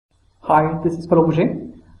Hi, this is Paul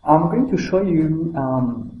Rouget. I'm going to show you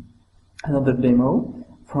another demo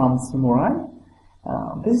from Samurai.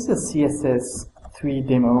 This is a CSS3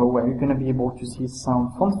 demo where you're going to be able to see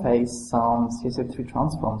some font face, some CSS3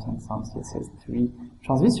 transforms, and some CSS3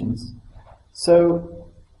 transitions.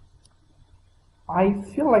 So I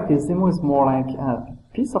feel like this demo is more like a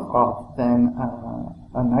piece of art than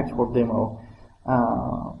an actual demo.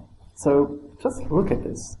 So just look at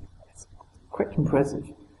this. It's quite impressive.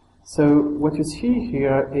 So what you see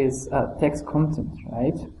here is text content,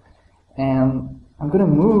 right? And I'm going to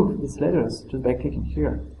move these letters just by clicking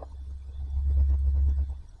here.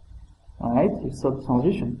 Alright, you saw the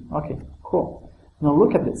transition. Okay, cool. Now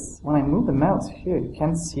look at this. When I move the mouse here, you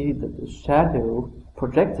can see that the shadow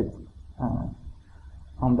projected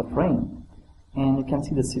on the frame. And you can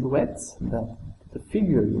see the silhouettes, the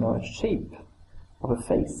figure, a shape of a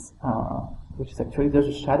face, which is actually there's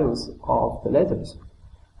the shadows of the letters.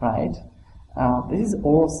 Right? This is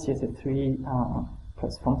all CSS3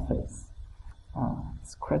 plus font face.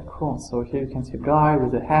 It's quite cool. So here you can see a guy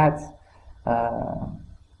with a hat,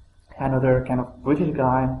 another kind of British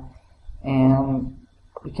guy, and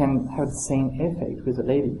you can have the same effect with a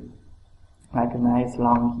lady, like a nice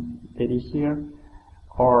long lady here,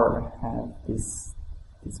 or have this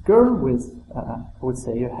girl with, I would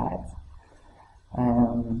say, a hat.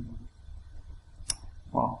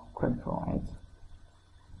 Well, quite cool, right?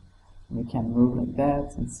 You can move like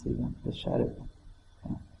that and see the shadow.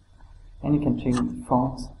 Yeah. And you can change the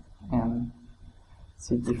font and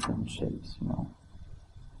see different shapes,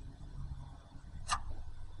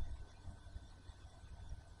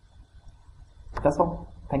 That's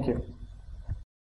all. Thank you.